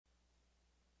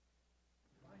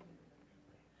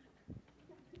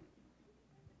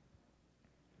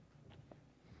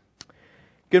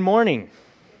Good morning.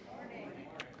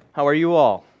 How are you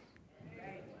all?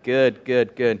 Good.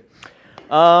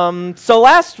 So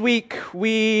last week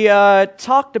we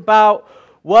talked about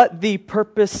what the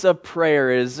purpose of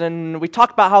prayer is, and we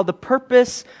talked about how the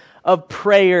purpose of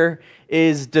prayer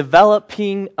is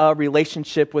developing a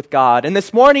relationship with God. And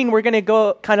this morning we're going to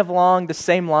go kind of along the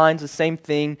same lines, the same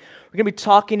thing. We're going to be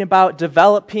talking about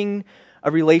developing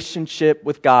a relationship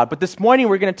with God. But this morning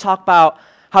we're going to talk about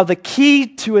how the key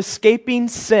to escaping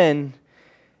sin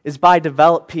is by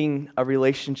developing a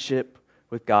relationship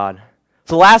with God.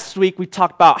 So last week we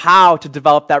talked about how to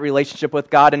develop that relationship with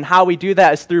God, and how we do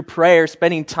that is through prayer,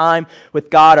 spending time with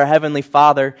God, our Heavenly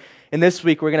Father. And this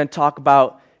week we're going to talk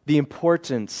about the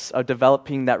importance of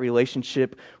developing that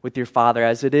relationship with your Father,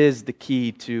 as it is the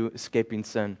key to escaping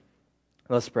sin.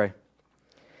 Let's pray.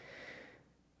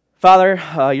 Father,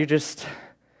 you're just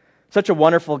such a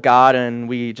wonderful God, and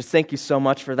we just thank you so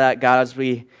much for that, God. As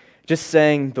we just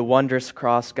sang the wondrous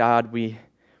cross, God, we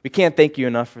can't thank you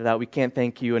enough for that. We can't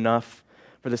thank you enough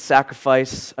for the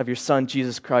sacrifice of your Son,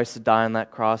 Jesus Christ, to die on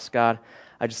that cross, God.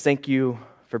 I just thank you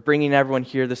for bringing everyone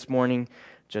here this morning,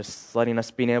 just letting us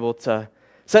being able to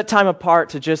set time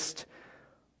apart to just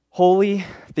wholly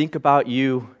think about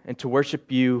you and to worship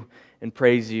you and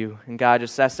praise you. And God,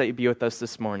 just ask that you be with us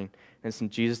this morning. And it's in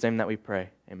Jesus' name that we pray.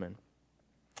 Amen.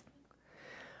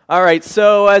 All right,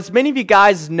 so as many of you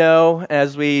guys know,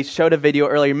 as we showed a video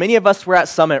earlier, many of us were at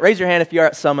Summit. Raise your hand if you were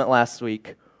at Summit last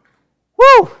week.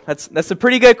 Woo! That's a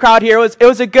pretty good crowd here. It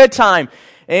was a good time.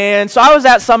 And so I was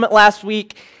at Summit last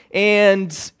week,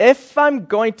 and if I'm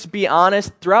going to be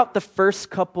honest, throughout the first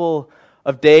couple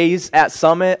of days at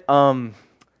Summit, I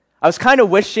was kind of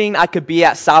wishing I could be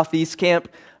at Southeast Camp.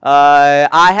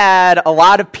 I had a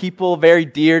lot of people very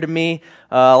dear to me.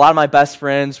 A lot of my best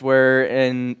friends were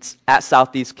at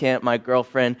Southeast Camp. My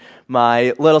girlfriend,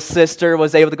 my little sister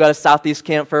was able to go to Southeast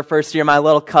Camp for her first year. My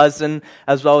little cousin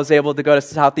as well was able to go to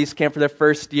Southeast Camp for their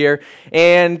first year.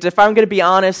 And if I'm going to be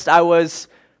honest, I was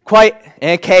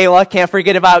and Kayla, can't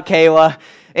forget about Kayla.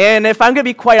 And if I'm going to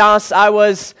be quite honest, I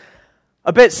was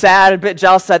a bit sad, a bit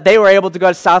jealous that they were able to go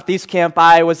to Southeast Camp.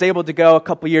 I was able to go a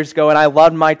couple years ago, and I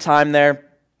loved my time there.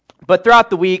 But throughout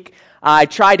the week, I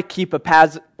tried to keep a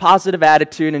positive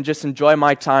attitude and just enjoy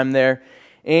my time there.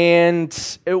 And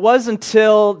it was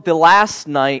until the last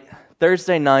night,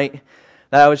 Thursday night,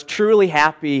 that I was truly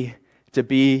happy to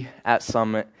be at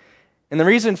Summit. And the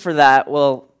reason for that,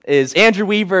 is Andrew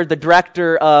Weaver, the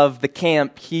director of the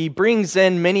camp. He brings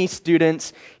in many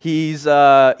students. He's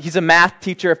a math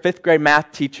teacher, a fifth grade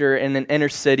math teacher in an inner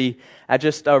city at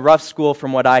just a rough school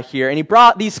from what I hear. And he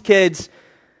brought these kids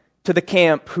to the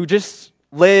camp who just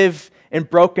live in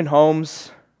broken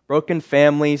homes, broken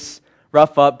families,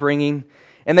 rough upbringing,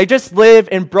 and they just live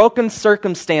in broken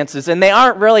circumstances, and they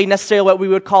aren't really necessarily what we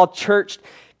would call church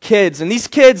kids. And these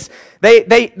kids,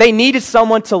 they needed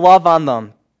someone to love on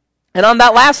them. And on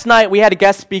that last night, we had a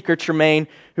guest speaker, Tremaine,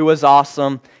 who was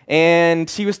awesome, and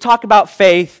he was talking about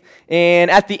faith, and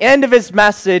at the end of his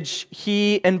message,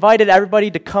 he invited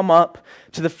everybody to come up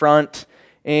to the front,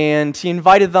 and he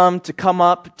invited them to come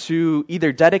up to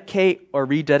either dedicate or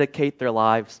rededicate their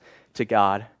lives to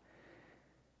God.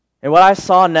 And what I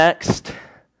saw next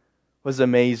was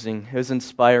amazing. It was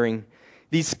inspiring.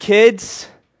 These kids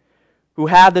who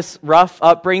had this rough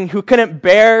upbringing, who couldn't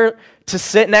bear to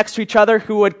sit next to each other,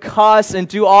 who would cuss and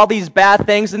do all these bad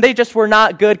things, and they just were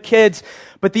not good kids.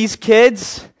 But these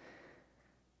kids,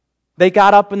 they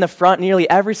got up in the front. Nearly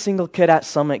every single kid at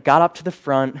Summit got up to the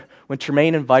front when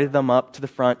Tremaine invited them up to the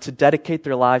front to dedicate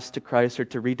their lives to Christ or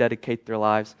to rededicate their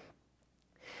lives.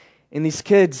 And these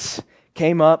kids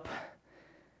came up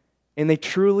and they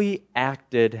truly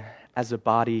acted as a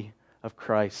body of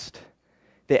Christ.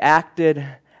 They acted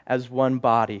as one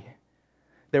body.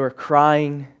 They were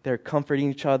crying, they were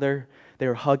comforting each other, they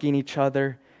were hugging each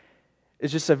other.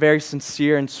 It's just a very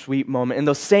sincere and sweet moment. And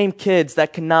those same kids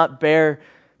that could not bear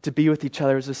to be with each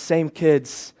other, it was the same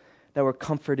kids that were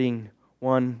comforting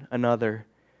one another.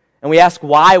 And we ask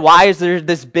why? Why is there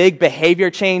this big behavior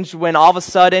change when all of a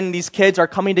sudden these kids are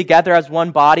coming together as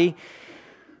one body?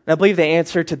 And I believe the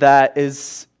answer to that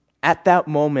is at that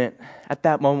moment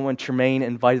when Tremaine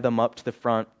invited them up to the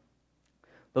front,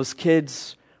 those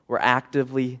kids were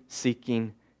actively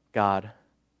seeking God.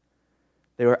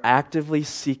 They were actively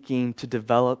seeking to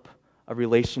develop a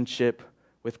relationship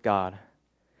with God.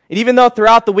 And even though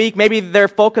throughout the week, maybe their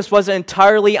focus wasn't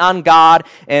entirely on God,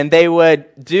 and they would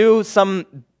do some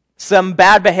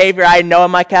bad behavior. I know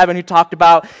in my cabin who talked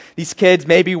about these kids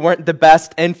maybe weren't the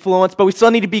best influence, but we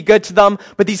still need to be good to them.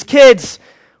 But these kids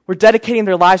were dedicating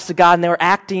their lives to God, and they were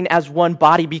acting as one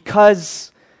body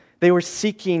because they were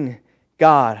seeking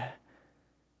God.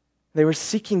 They were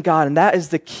seeking God, and that is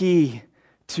the key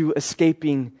to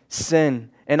escaping sin.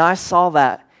 And I saw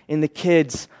that in the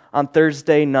kids on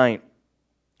Thursday night.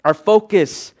 Our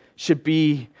focus should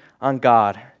be on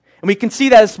God. And we can see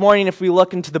that this morning if we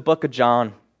look into the book of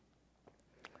John.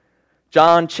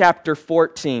 John chapter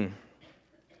 14. And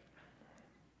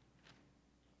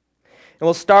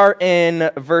we'll start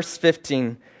in verse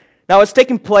 15. Now, what's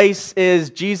taking place is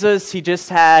Jesus, he just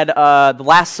had the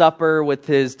Last Supper with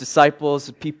his disciples,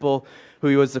 the people who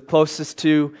he was the closest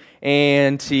to,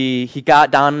 and he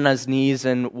got down on his knees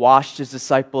and washed his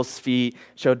disciples' feet,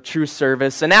 showed true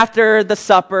service. And after the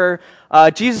supper,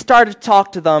 Jesus started to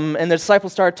talk to them, and the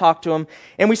disciples started to talk to him.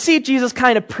 And we see Jesus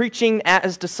kind of preaching at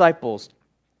his disciples.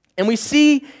 And we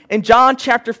see in John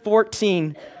chapter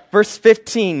 14, verse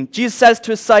 15, Jesus says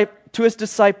to his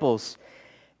disciples,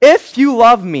 "If you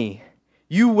love me,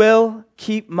 you will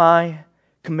keep my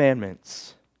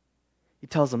commandments." He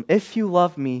tells them, if you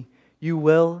love me, you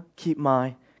will keep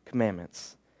my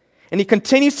commandments. And he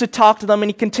continues to talk to them, and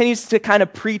he continues to kind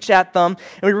of preach at them.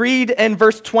 And we read in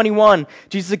verse 21,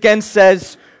 Jesus again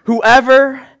says,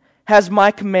 "Whoever has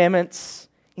my commandments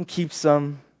and keeps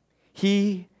them,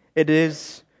 he it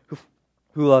is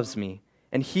who loves me.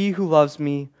 And he who loves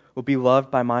me will be loved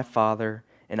by my Father,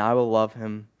 and I will love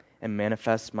him and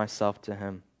manifest myself to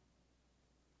him."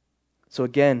 So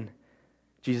again,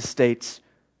 Jesus states,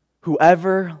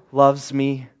 "Whoever loves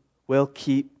me will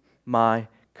keep my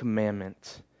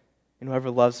commandments. And whoever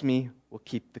loves me will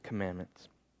keep the commandments."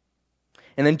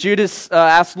 And then Judas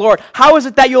asked, "Lord, how is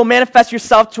it that you will manifest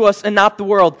yourself to us and not the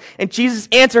world?" And Jesus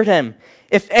answered him,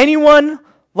 "If anyone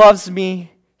loves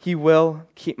me, he will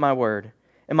keep my word.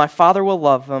 And my Father will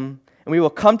love him, and we will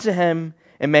come to him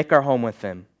and make our home with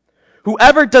him.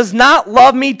 Whoever does not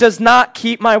love me does not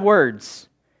keep my words.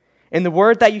 And the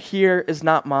word that you hear is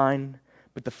not mine,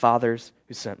 but the Father's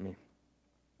who sent me."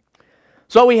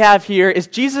 So what we have here is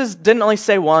Jesus didn't only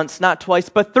say once, not twice,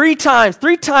 but three times.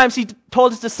 Three times he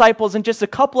told his disciples in just a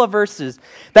couple of verses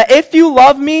that if you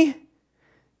love me,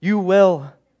 you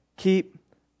will keep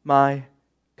my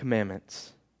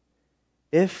commandments.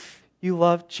 If you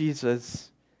love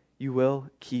Jesus, you will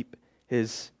keep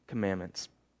his commandments.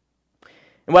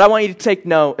 And what I want you to take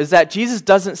note is that Jesus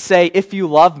doesn't say, if you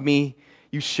love me,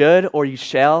 you should or you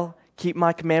shall keep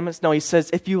my commandments. No, he says,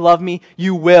 if you love me,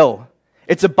 you will.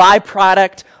 It's a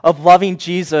byproduct of loving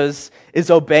Jesus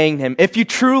is obeying him. If you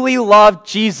truly love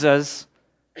Jesus,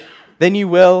 then you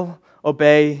will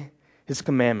obey his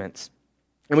commandments.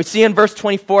 And we see in verse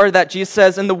 24 that Jesus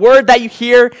says, "And the word that you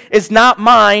hear is not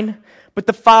mine, but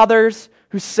the Father's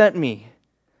who sent me."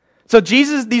 So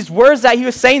Jesus, these words that he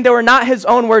was saying, they were not his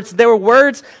own words. They were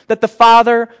words that the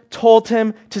Father told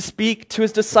him to speak to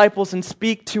his disciples and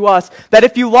speak to us. That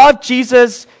if you love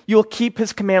Jesus, you will keep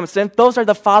his commandments. And if those are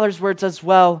the Father's words as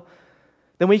well,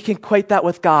 then we can equate that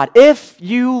with God. If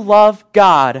you love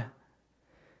God,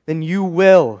 then you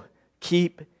will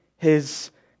keep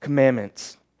his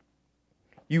commandments.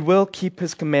 You will keep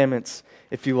his commandments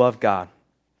if you love God.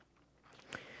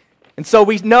 And so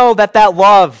we know that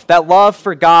love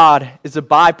for God is a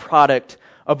byproduct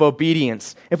of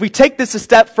obedience. If we take this a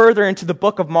step further into the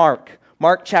book of Mark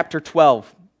chapter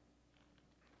 12.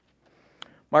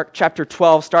 Mark chapter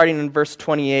 12, starting in verse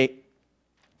 28.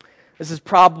 This is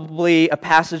probably a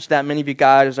passage that many of you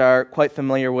guys are quite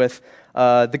familiar with,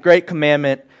 the Great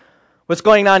Commandment. What's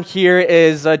going on here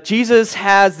is Jesus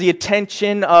has the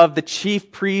attention of the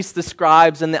chief priests, the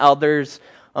scribes, and the elders.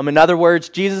 In other words,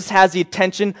 Jesus has the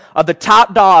attention of the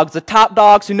top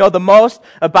dogs who know the most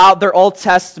about their Old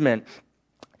Testament.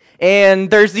 And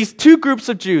there's these two groups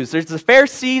of Jews. There's the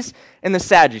Pharisees and the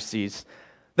Sadducees.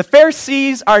 The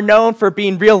Pharisees are known for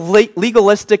being real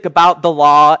legalistic about the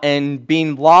law and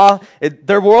being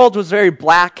their world was very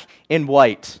black and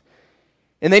white.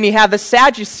 And then you have the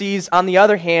Sadducees on the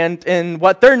other hand, and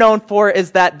what they're known for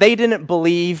is that they didn't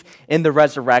believe in the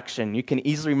resurrection. You can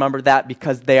easily remember that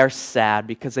because they are sad,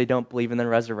 because they don't believe in the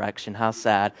resurrection. How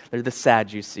sad. They're the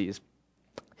Sadducees.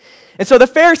 And so the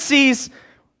Pharisees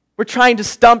were trying to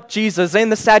stump Jesus,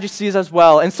 and the Sadducees as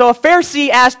well. And so a Pharisee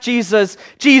asked Jesus,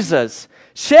 "Jesus,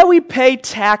 shall we pay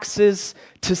taxes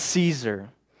to Caesar?"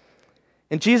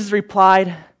 And Jesus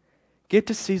replied, "Give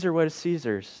to Caesar what is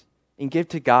Caesar's, and give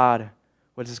to God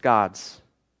what is God's."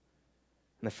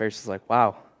 And the Pharisee's like,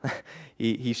 wow,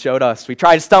 he showed us. We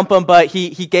tried to stump him, but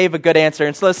he gave a good answer.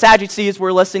 And so the Sadducees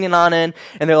were listening on in,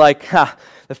 and they're like,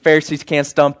 the Pharisees can't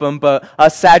stump him, but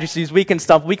us Sadducees, we can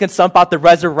stump. We can stump out the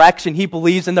resurrection. He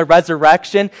believes in the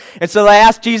resurrection. And so they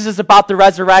asked Jesus about the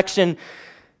resurrection,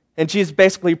 and Jesus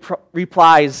basically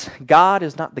replies, God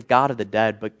is not the God of the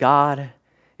dead, but God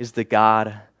is the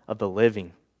God of the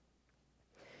living.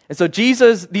 And so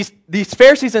these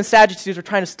Pharisees and Sadducees were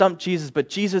trying to stump Jesus, but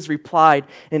Jesus replied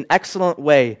in an excellent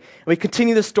way. And we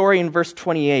continue the story in verse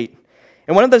 28.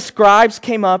 And one of the scribes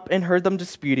came up and heard them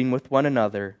disputing with one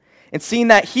another. And seeing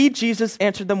that he, Jesus,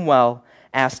 answered them well,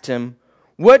 asked him,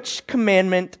 "Which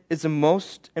commandment is the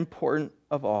most important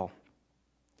of all?"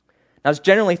 Now, it's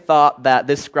generally thought that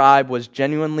this scribe was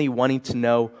genuinely wanting to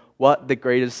know what the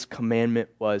greatest commandment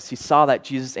was. He saw that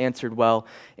Jesus answered well,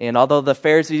 and although the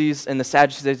Pharisees and the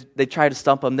Sadducees, they tried to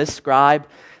stump him, this scribe,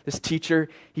 this teacher,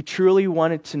 he truly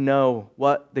wanted to know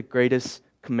what the greatest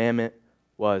commandment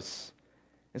was.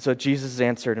 And so Jesus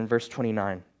answered in verse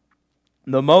 29,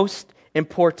 "The most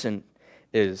important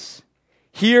is,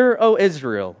 'Hear, O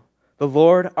Israel, the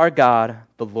Lord our God,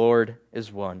 the Lord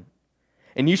is one.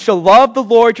 And you shall love the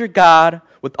Lord your God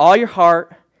with all your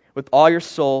heart, with all your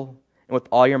soul, and with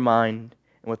all your mind,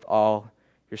 and with all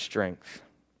your strength.'"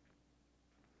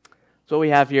 So what we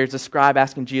have here is a scribe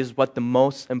asking Jesus what the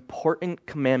most important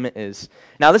commandment is.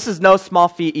 Now, this is no small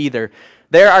feat either.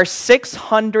 There are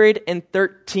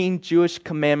 613 Jewish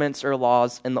commandments or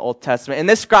laws in the Old Testament. And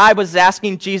this scribe was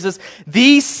asking Jesus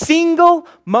the single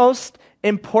most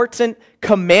important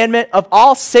commandment of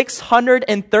all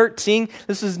 613.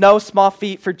 This is no small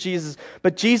feat for Jesus.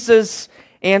 But Jesus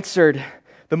answered,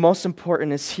 "The most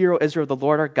important is, 'Hear, O Israel, the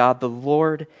Lord our God, the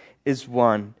Lord is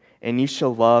one, and you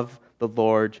shall love the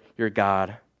Lord your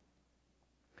God.'"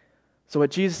 So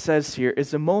what Jesus says here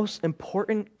is the most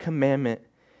important commandment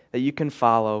that you can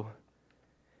follow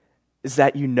is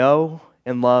that you know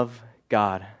and love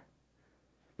God.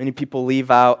 Many people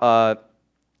leave out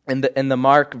in the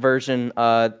Mark version,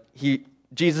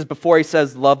 Jesus, before he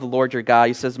says, "Love the Lord your God,"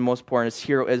 he says the most important is,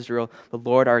 "Hear, O Israel, the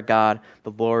Lord our God,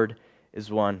 the Lord is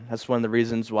one." That's one of the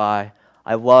reasons why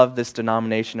I love this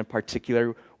denomination in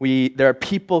particular. There are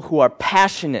people who are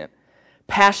passionate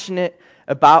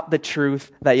about the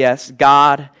truth that, yes,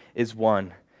 God is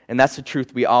one. And that's the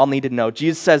truth we all need to know.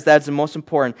 Jesus says that's the most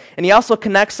important. And he also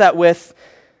connects that with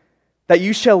that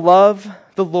you shall love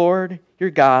the Lord your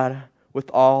God with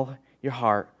all your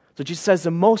heart. So Jesus says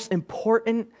the most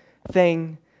important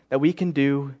thing that we can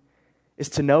do is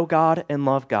to know God and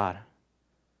love God.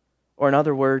 Or in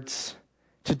other words,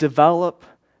 to develop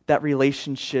that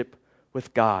relationship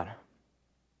with God.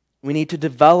 We need to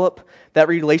develop that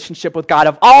relationship with God.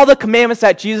 Of all the commandments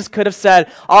that Jesus could have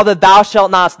said, all the thou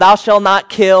shalt nots, thou shalt not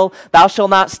kill, thou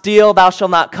shalt not steal, thou shalt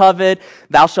not covet,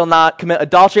 thou shalt not commit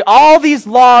adultery, all these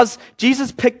laws,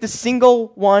 Jesus picked a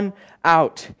single one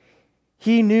out.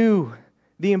 He knew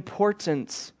the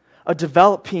importance of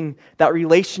developing that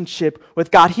relationship with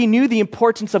God. He knew the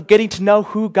importance of getting to know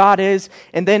who God is,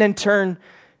 and then in turn,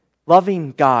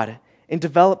 loving God and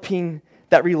developing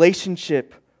that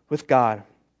relationship with God.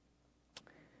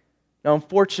 Now,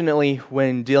 unfortunately,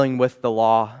 when dealing with the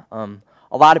law,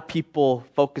 a lot of people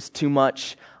focus too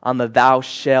much on the thou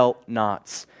shalt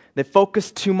nots. They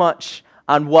focus too much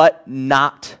on what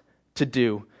not to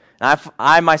do. And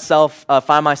I myself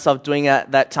find myself doing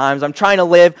that at times. I'm trying to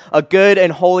live a good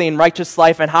and holy and righteous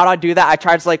life, and how do I do that? I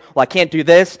try to I can't do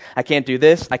this, I can't do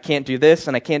this, I can't do this,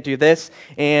 and I can't do this,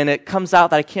 and it comes out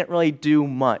that I can't really do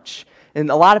much. And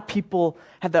a lot of people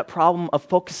have that problem of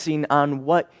focusing on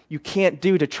what you can't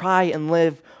do to try and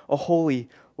live a holy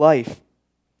life.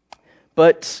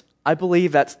 But I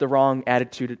believe that's the wrong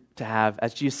attitude to have.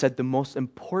 As Jesus said, the most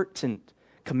important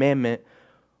commandment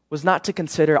was not to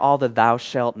consider all the thou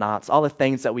shalt nots, all the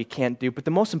things that we can't do, but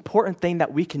the most important thing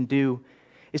that we can do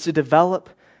is to develop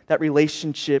that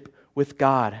relationship with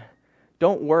God.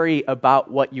 Don't worry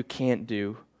about what you can't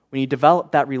do. When you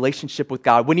develop that relationship with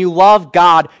God, when you love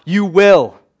God, you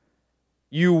will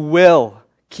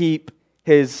keep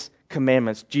His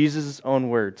commandments. Jesus' own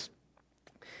words.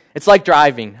 It's like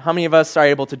driving. How many of us are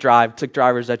able to drive? Took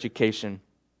driver's education.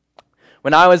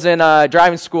 When I was in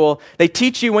driving school, they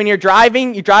teach you when you're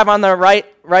driving, you drive on the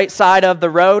right side of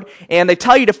the road, and they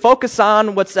tell you to focus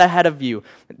on what's ahead of you.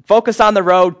 Focus on the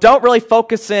road. Don't really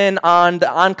focus in on the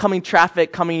oncoming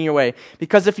traffic coming your way.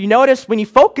 Because if you notice, when you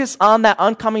focus on that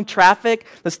oncoming traffic,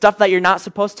 the stuff that you're not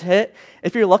supposed to hit,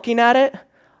 if you're looking at it,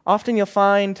 often you'll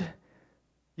find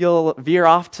you'll veer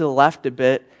off to the left a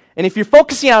bit. And if you're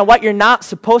focusing on what you're not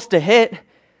supposed to hit,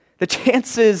 the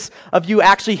chances of you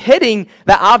actually hitting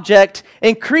that object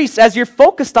increase as you're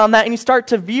focused on that and you start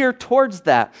to veer towards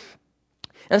that.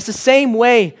 And it's the same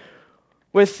way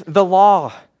with the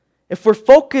law. If we're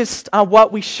focused on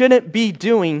what we shouldn't be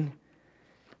doing,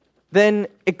 then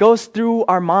it goes through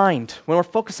our mind. When we're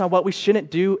focused on what we shouldn't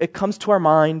do, it comes to our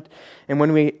mind. And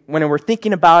when we're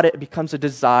thinking about it, it becomes a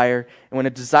desire. And when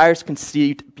a desire is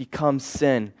conceived, it becomes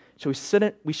sin. So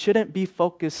we shouldn't be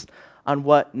focused on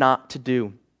what not to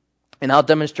do. And I'll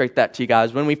demonstrate that to you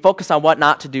guys. When we focus on what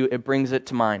not to do, it brings it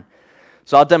to mind.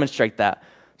 So I'll demonstrate that.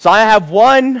 So I have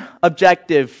one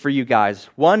objective for you guys.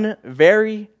 One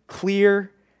very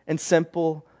clear and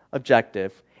simple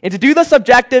objective. And to do this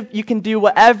objective, you can do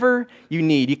whatever you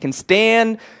need. You can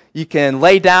stand, you can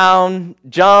lay down,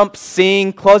 jump,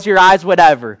 sing, close your eyes,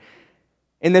 whatever.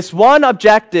 And this one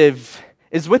objective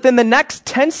is within the next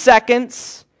 10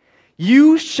 seconds,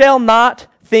 you shall not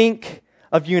think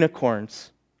of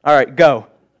unicorns. All right, go.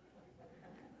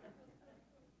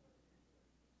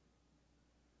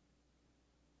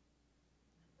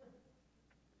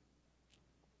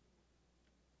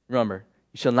 Remember,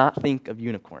 you shall not think of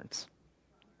unicorns.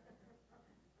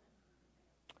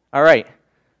 All right,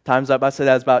 time's up. I said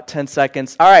that was about 10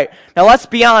 seconds. All right, now let's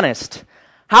be honest.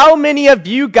 How many of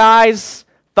you guys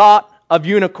thought of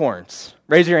unicorns?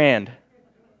 Raise your hand.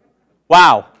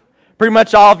 Wow, pretty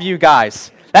much all of you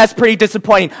guys. That's pretty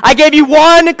disappointing. I gave you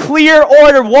one clear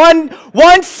order,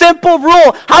 one simple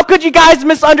rule. How could you guys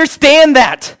misunderstand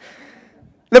that?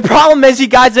 The problem is you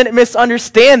guys didn't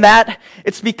misunderstand that.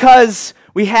 It's because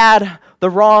we had the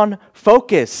wrong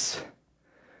focus.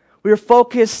 We were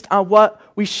focused on what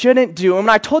we shouldn't do. And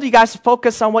when I told you guys to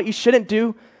focus on what you shouldn't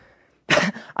do,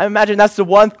 I imagine that's the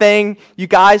one thing you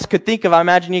guys could think of. I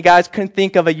imagine you guys couldn't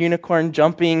think of a unicorn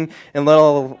jumping in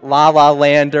little La La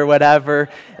Land or whatever.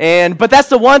 But that's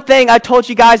the one thing I told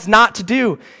you guys not to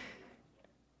do.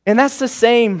 And that's the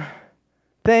same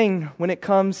thing when it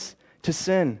comes to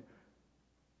sin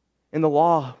in the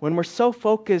law. When we're so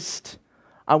focused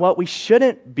on what we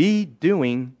shouldn't be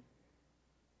doing,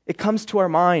 it comes to our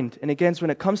mind. And again, when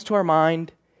it comes to our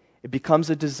mind, it becomes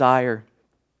a desire.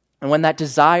 And when that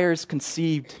desire is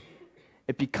conceived,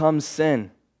 it becomes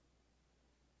sin.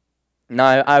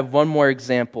 Now, I have one more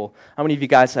example. How many of you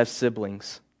guys have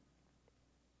siblings?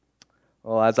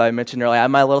 Well, as I mentioned earlier, I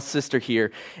have my little sister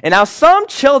here. And now some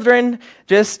children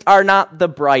just are not the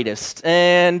brightest.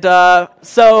 And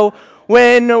so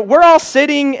when we're all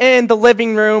sitting in the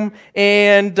living room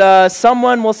and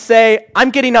someone will say,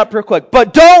 I'm getting up real quick,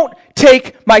 but don't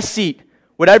take my seat.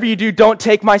 Whatever you do, don't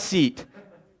take my seat.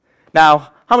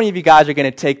 Now, how many of you guys are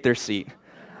going to take their seat?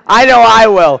 I know I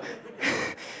will.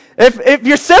 If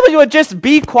your sibling would just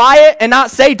be quiet and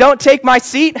not say, don't take my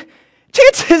seat,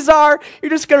 chances are you're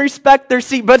just going to respect their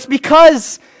seat. But it's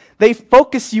because they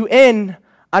focus you in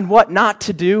on what not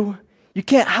to do. You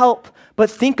can't help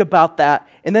but think about that.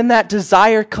 And then that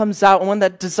desire comes out. And when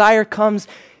that desire comes,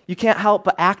 you can't help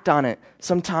but act on it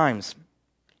sometimes.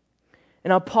 And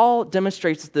now Paul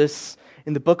demonstrates this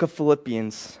in the book of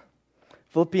Philippians.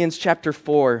 Philippians chapter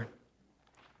 4,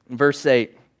 verse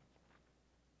 8.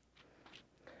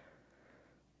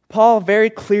 Paul very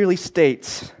clearly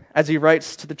states, as he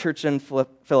writes to the church in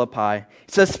Philippi,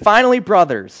 he says, finally,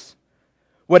 brothers,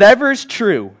 whatever is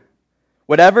true,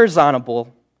 whatever is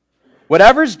honorable,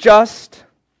 whatever is just,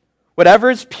 whatever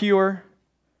is pure,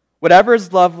 whatever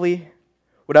is lovely,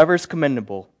 whatever is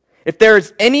commendable, if there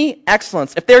is any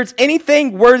excellence, if there is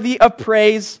anything worthy of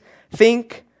praise,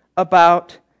 think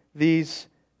about these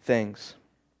things.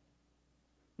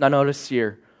 Now notice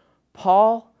here,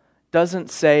 Paul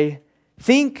doesn't say,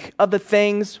 think of the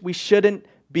things we shouldn't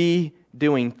be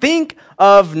doing. Think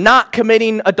of not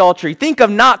committing adultery. Think of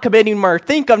not committing murder.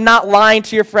 Think of not lying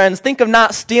to your friends. Think of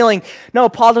not stealing. No,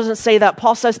 Paul doesn't say that.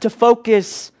 Paul says to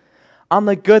focus on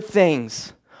the good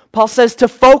things. Paul says to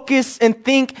focus and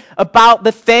think about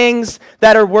the things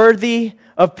that are worthy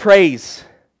of praise.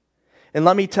 And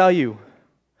let me tell you,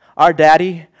 our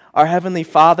daddy, our Heavenly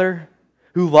Father,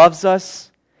 who loves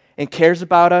us and cares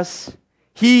about us,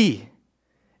 He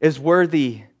is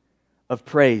worthy of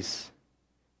praise.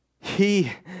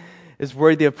 He is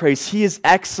worthy of praise. He is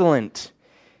excellent.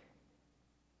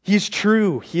 He is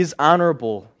true. He is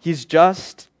honorable. He is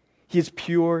just. He is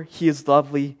pure. He is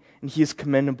lovely. And He is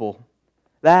commendable.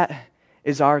 That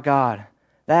is our God.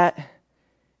 That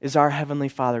is our Heavenly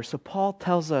Father. So Paul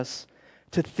tells us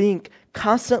to think,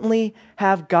 constantly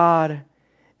have God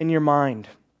in your mind.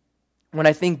 When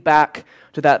I think back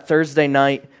to that Thursday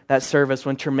night, that service,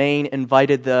 when Tremaine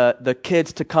invited the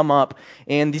kids to come up,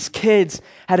 and these kids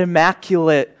had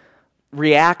immaculate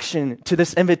reaction to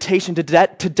this invitation to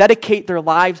dedicate their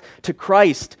lives to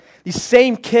Christ. These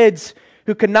same kids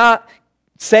who could not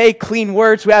say clean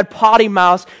words, who had potty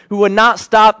mouths, who would not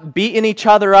stop beating each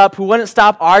other up, who wouldn't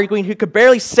stop arguing, who could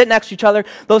barely sit next to each other,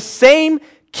 those same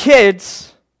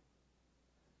kids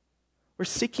were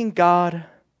seeking God.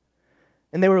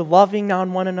 And they were loving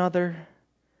on one another.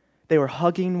 They were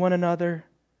hugging one another.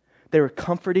 They were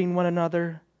comforting one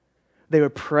another. They were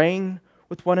praying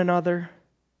with one another.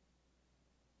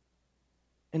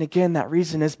 And again, that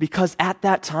reason is because at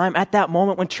that time, at that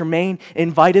moment when Tremaine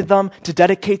invited them to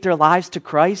dedicate their lives to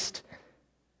Christ,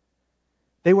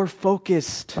 they were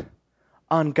focused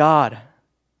on God.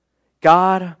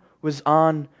 God was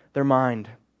on their mind.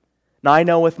 Now, I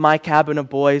know with my cabin of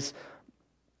boys,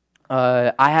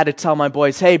 I had to tell my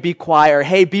boys, hey, be quiet, or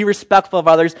hey, be respectful of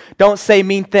others. Don't say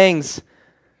mean things.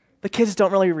 The kids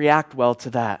don't really react well to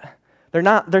that.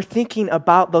 They're thinking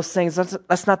about those things.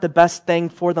 That's not the best thing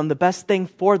for them. The best thing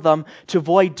for them to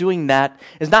avoid doing that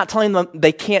is not telling them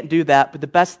they can't do that, but the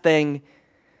best thing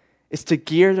is to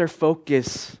gear their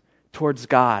focus towards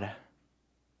God.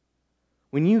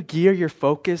 When you gear your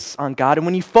focus on God, and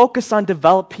when you focus on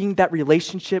developing that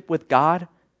relationship with God,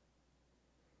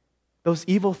 those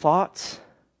evil thoughts,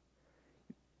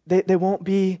 they won't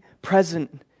be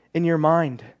present in your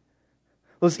mind.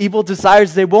 Those evil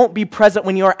desires, they won't be present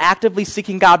when you are actively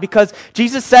seeking God, because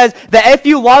Jesus says that if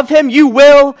you love Him, you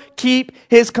will keep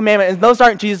His commandment. And those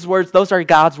aren't Jesus' words, those are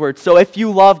God's words. So if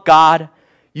you love God,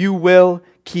 you will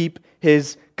keep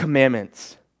His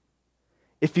commandments.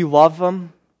 If you love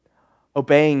Him,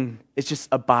 obeying is just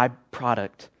a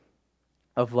byproduct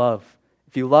of love.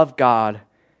 If you love God,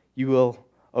 you will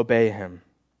obey Him.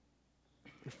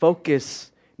 The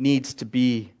focus needs to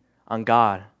be on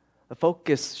God. The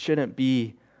focus shouldn't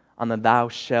be on the thou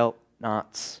shalt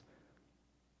nots.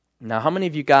 Now, how many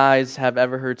of you guys have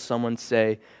ever heard someone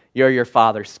say, you're your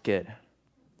father's kid?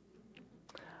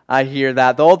 I hear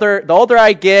that. The older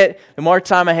I get, the more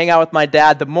time I hang out with my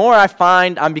dad, the more I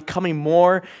find I'm becoming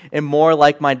more and more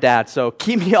like my dad. So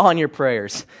keep me on your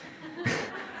prayers.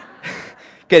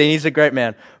 Kidding, he's a great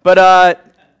man. But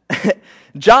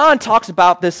John talks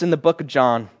about this in the book of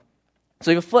John.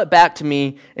 So you flip back to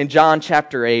me in John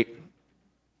chapter 8.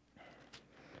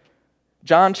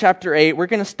 John chapter 8, we're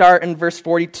going to start in verse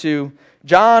 42.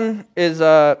 John is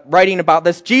writing about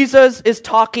this. Jesus is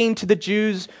talking to the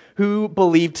Jews who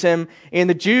believed him, and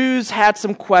the Jews had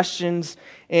some questions.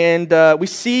 And we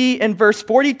see in verse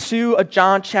 42 of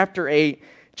John chapter 8,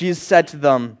 Jesus said to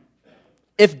them,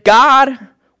 if God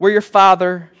were your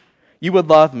father, you would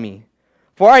love me.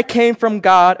 For I came from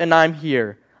God and I'm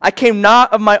here. I came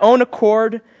not of my own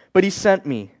accord, but He sent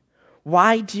me.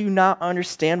 Why do you not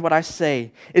understand what I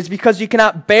say? It's because you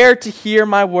cannot bear to hear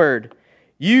my word.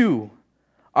 You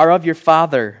are of your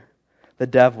father, the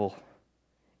devil,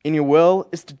 and your will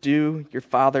is to do your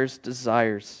father's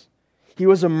desires. He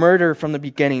was a murderer from the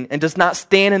beginning and does not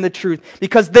stand in the truth,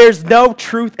 because there's no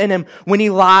truth in him. When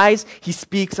he lies, he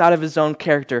speaks out of his own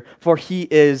character, for he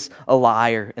is a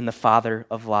liar and the father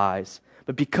of lies.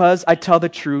 But because I tell the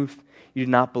truth, you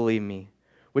do not believe me.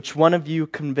 Which one of you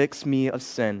convicts me of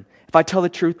sin? If I tell the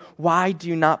truth, why do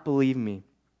you not believe me?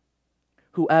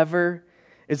 Whoever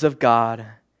is of God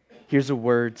hears the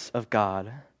words of God.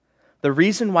 The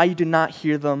reason why you do not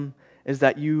hear them is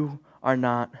that you are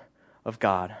not of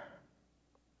God.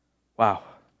 Wow,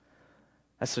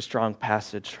 that's a strong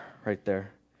passage right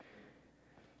there.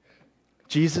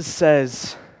 Jesus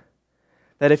says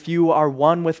that if you are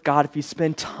one with God, if you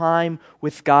spend time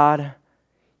with God,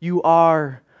 you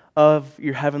are of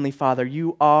your heavenly Father.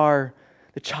 You are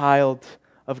the child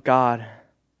of God.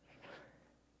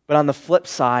 But on the flip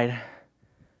side,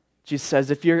 Jesus says,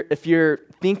 if you're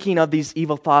thinking of these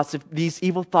evil thoughts, if these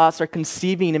evil thoughts are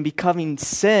conceiving and becoming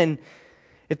sin,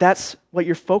 if that's what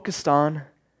you're focused on,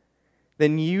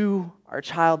 then you are a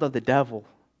child of the devil.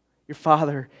 Your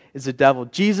father is the devil.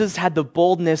 Jesus had the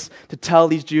boldness to tell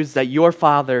these Jews that your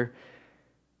father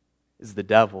is the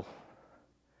devil.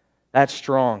 That's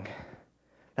strong.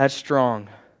 That's strong.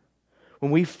 When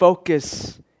we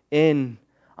focus in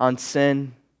on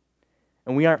sin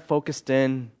and we aren't focused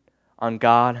in on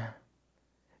God,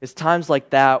 it's times like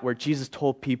that where Jesus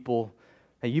told people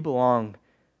that you belong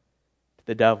to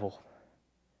the devil.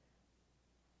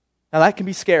 Now that can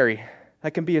be scary.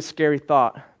 That can be a scary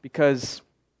thought, because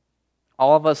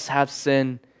all of us have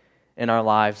sin in our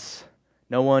lives.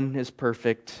 No one is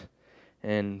perfect.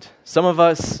 And some of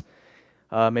us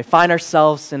may find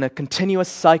ourselves in a continuous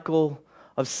cycle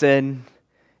of sin.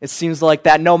 It seems like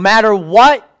that no matter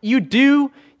what you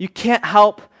do, you can't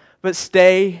help but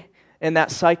stay in that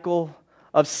cycle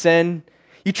of sin.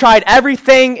 You tried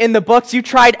everything in the books. You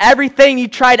tried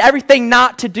everything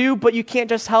not to do, but you can't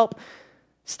just help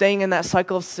staying in that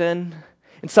cycle of sin.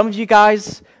 And some of you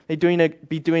guys may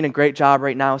be doing a great job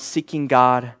right now seeking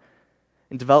God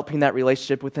and developing that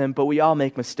relationship with Him, but we all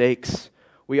make mistakes.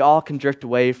 We all can drift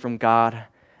away from God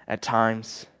at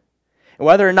times. And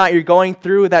whether or not you're going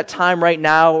through that time right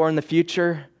now or in the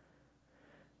future,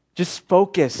 just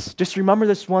focus. Just remember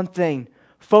this one thing.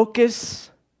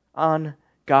 Focus on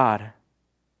God.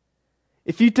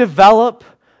 If you develop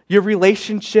your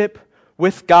relationship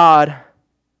with God,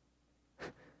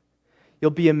 you'll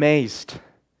be amazed.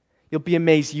 You'll be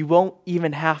amazed. You won't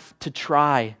even have to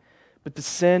try, but the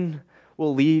sin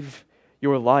will leave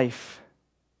your life.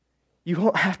 You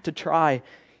won't have to try.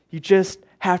 You just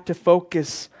have to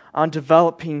focus on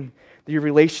developing your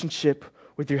relationship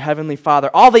with your Heavenly Father.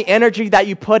 All the energy that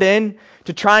you put in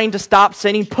to trying to stop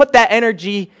sinning, put that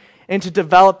energy into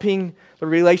developing the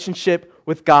relationship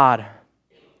with God.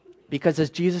 Because as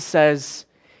Jesus says,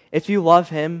 if you love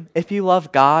Him, if you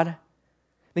love God,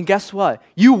 then guess what?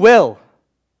 You will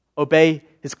obey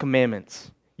His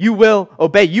commandments. You will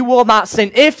obey. You will not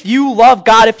sin. If you love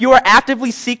God, if you are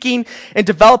actively seeking and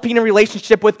developing a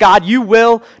relationship with God, you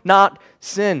will not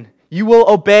sin. You will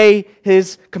obey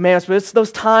His commandments. But it's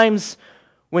those times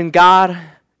when God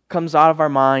comes out of our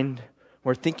mind,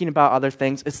 we're thinking about other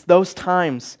things. It's those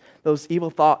times those evil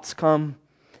thoughts come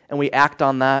and we act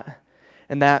on that.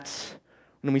 And that's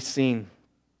when we sin.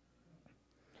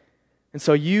 And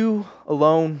so you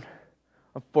alone,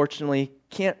 unfortunately,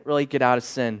 can't really get out of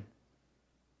sin.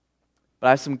 But I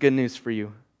have some good news for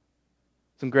you.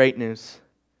 Some great news.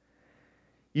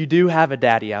 You do have a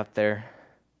daddy out there.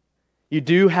 You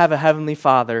do have a Heavenly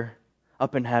Father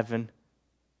up in heaven,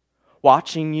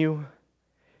 watching you,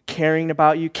 caring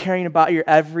about your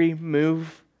every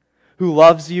move, who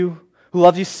loves you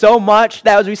so much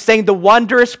that as we sang the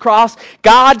wondrous cross,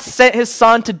 God sent His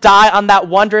Son to die on that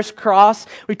wondrous cross.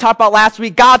 We talked about last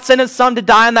week, God sent His Son to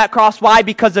die on that cross. Why?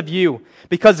 Because of you.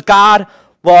 Because God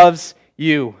loves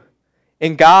you.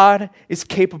 And God is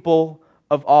capable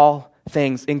of all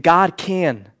things. And God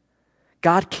can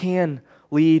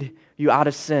lead you out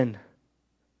of sin.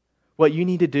 What you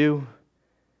need to do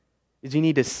is you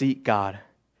need to seek God.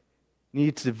 You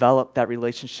need to develop that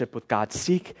relationship with God.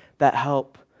 Seek that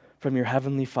help from your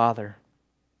Heavenly Father.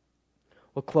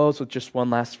 We'll close with just one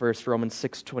last verse, Romans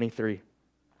 6:23.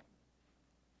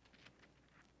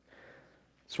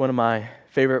 It's one of my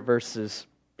favorite verses.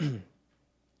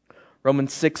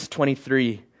 Romans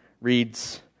 6:23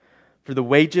 reads, "For the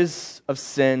wages of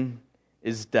sin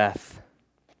is death."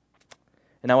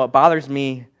 And now what bothers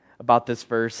me about this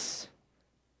verse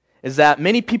is that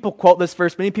many people quote this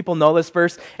verse, many people know this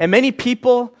verse, and many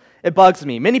people, it bugs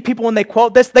me. Many people, when they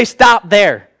quote this, they stop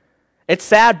there. It's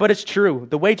sad, but it's true.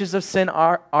 The wages of sin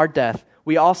are death.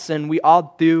 We all sin. We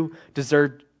all do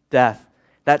deserve death.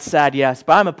 That's sad, yes,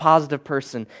 but I'm a positive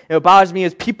person. And what bothers me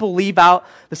is people leave out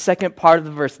the second part of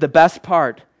the verse, the best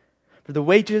part. For the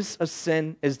wages of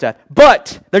sin is death.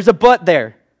 But, there's a but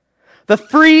there. The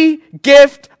free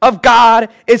gift of God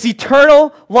is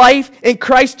eternal life in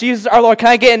Christ Jesus our Lord. Can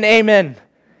I get an amen?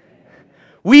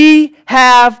 We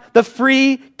have the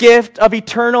free gift of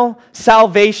eternal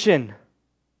salvation.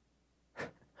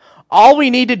 All we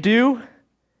need to do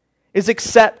is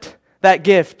accept that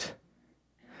gift.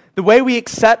 The way we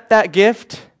accept that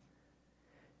gift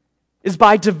is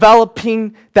by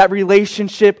developing that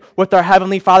relationship with our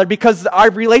Heavenly Father, because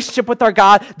our relationship with our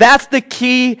God, that's the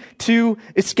key to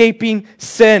escaping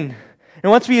sin. And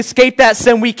once we escape that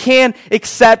sin, we can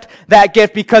accept that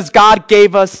gift because God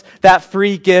gave us that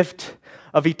free gift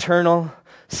of eternal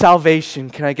salvation.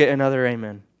 Can I get another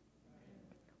amen?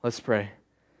 Let's pray.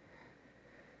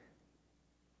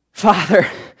 Father,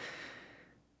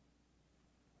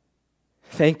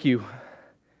 thank you.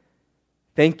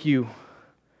 Thank you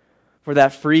for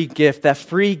that free gift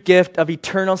of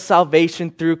eternal salvation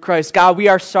through Christ. God, we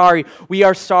are sorry. We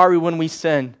are sorry when we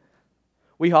sin.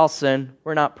 We all sin.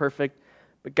 We're not perfect.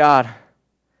 But God,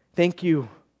 thank you.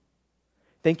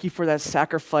 Thank you for that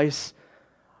sacrifice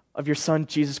of your Son,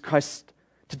 Jesus Christ,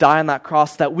 to die on that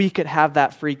cross that we could have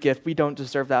that free gift. We don't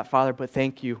deserve that, Father, but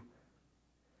thank you.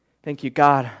 Thank you,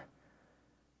 God.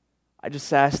 I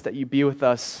just ask that you be with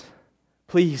us.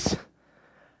 Please,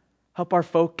 help our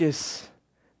focus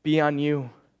be on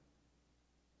you.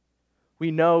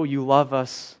 We know you love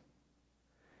us.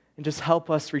 And just help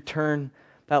us return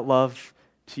that love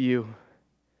to you.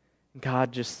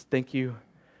 God, just thank you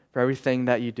for everything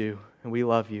that you do. And we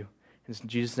love you. It's in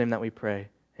Jesus' name that we pray.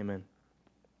 Amen.